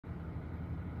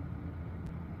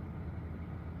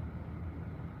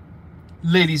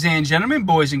Ladies and gentlemen,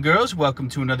 boys and girls, welcome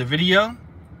to another video.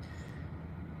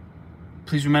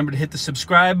 Please remember to hit the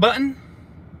subscribe button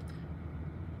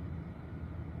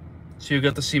so you'll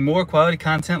get to see more quality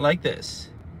content like this.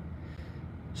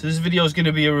 So this video is going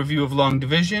to be a review of long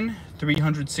division.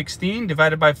 316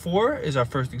 divided by 4 is our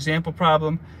first example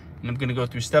problem, and I'm going to go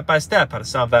through step by step how to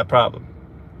solve that problem.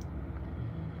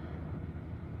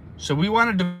 So we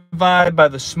want to divide by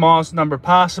the smallest number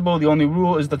possible. The only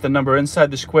rule is that the number inside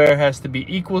the square has to be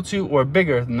equal to or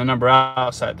bigger than the number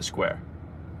outside the square.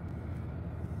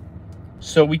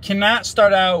 So we cannot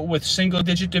start out with single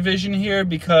digit division here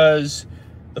because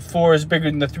the 4 is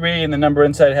bigger than the 3 and the number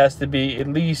inside has to be at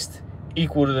least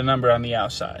equal to the number on the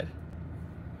outside.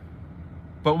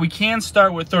 But we can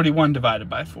start with 31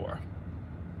 divided by 4.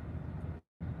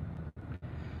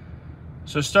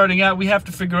 So starting out, we have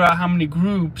to figure out how many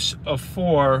groups of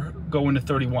 4 go into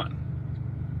 31.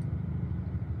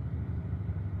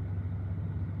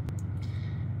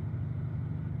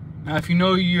 Now, if you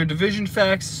know your division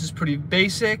facts, this is pretty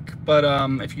basic, but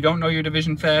if you don't know your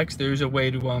division facts, there's a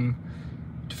way to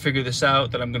figure this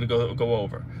out that I'm going to go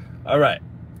over. All right,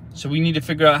 so we need to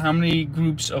figure out how many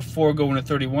groups of 4 go into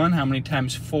 31, how many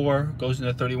times 4 goes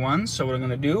into 31. So what I'm going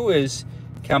to do is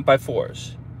count by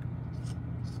 4s.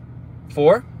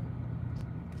 4,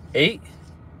 8,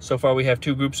 so far we have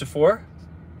 2 groups of 4.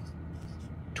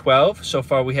 12, so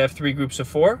far we have 3 groups of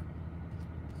 4.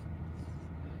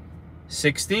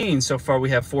 16, so far we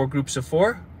have 4 groups of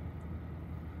 4.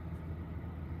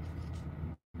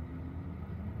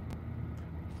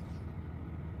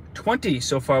 20,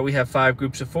 so far we have 5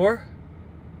 groups of 4.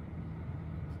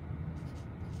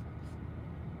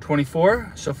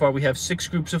 24, so far we have 6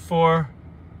 groups of 4.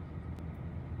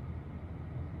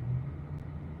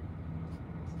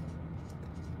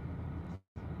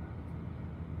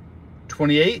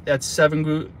 28, that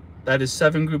is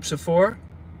 7 groups of 4.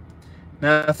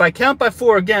 Now, if I count by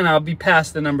 4 again, I'll be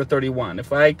past the number 31.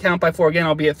 If I count by 4 again,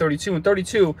 I'll be at 32. And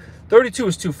 32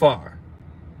 is too far.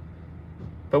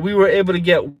 But we were able to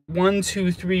get 1,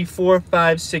 2, 3, 4,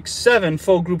 5, 6, 7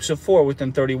 full groups of 4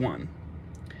 within 31.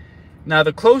 Now,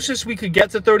 the closest we could get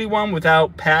to 31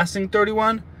 without passing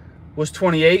 31 was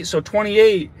 28. So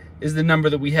 28 is the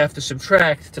number that we have to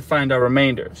subtract to find our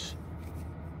remainders.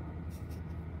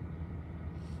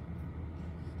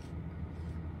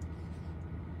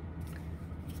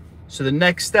 So the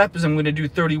next step is I'm going to do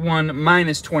 31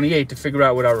 minus 28 to figure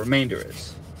out what our remainder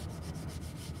is.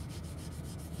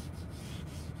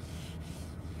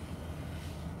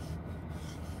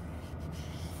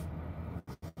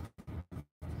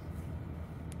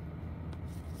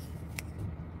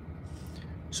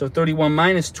 So 31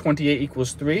 minus 28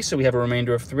 equals 3, so we have a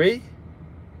remainder of 3.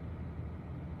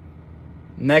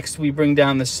 Next, we bring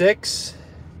down the 6.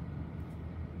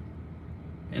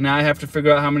 And now I have to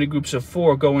figure out how many groups of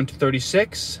 4 go into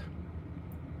 36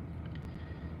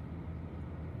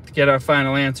 to get our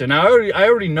final answer. Now, I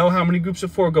already know how many groups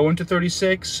of 4 go into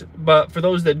 36, but for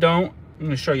those that don't, I'm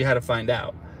going to show you how to find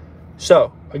out.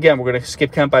 So, again, we're going to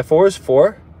skip count by 4s.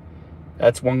 4,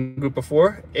 that's 1 group of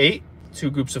 4. 8,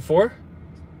 2 groups of 4.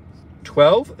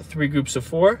 12, 3 groups of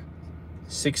 4.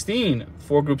 16,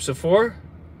 4 groups of 4.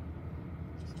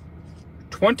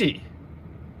 20.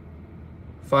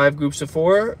 5 groups of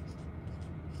 4,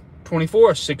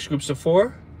 24, 6 groups of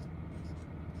 4,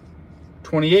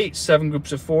 28, 7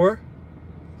 groups of 4,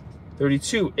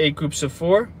 32, 8 groups of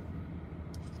 4,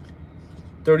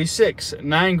 36,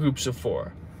 9 groups of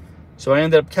 4. So I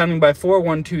ended up counting by 4,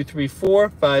 1, 2, 3, 4,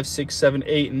 5, 6, 7,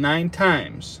 8, 9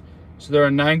 times. So there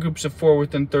are 9 groups of 4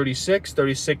 within 36.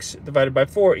 36 divided by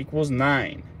 4 equals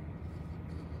 9.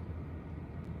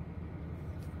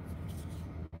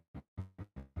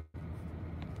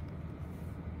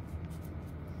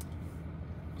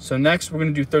 So next, we're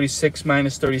going to do 36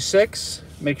 minus 36.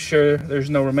 Make sure there's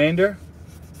no remainder.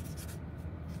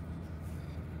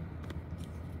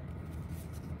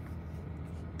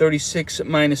 (36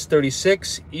 minus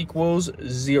 36 equals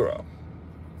 0.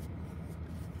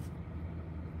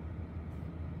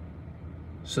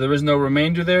 So there is no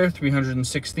remainder there.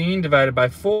 316 divided by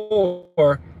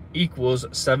 4 equals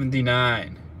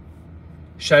 79.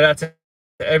 Shout out to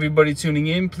everybody tuning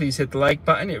in. Please hit the like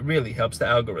button. It really helps the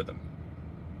algorithm.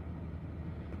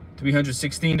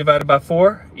 316 divided by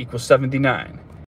 4 equals 79.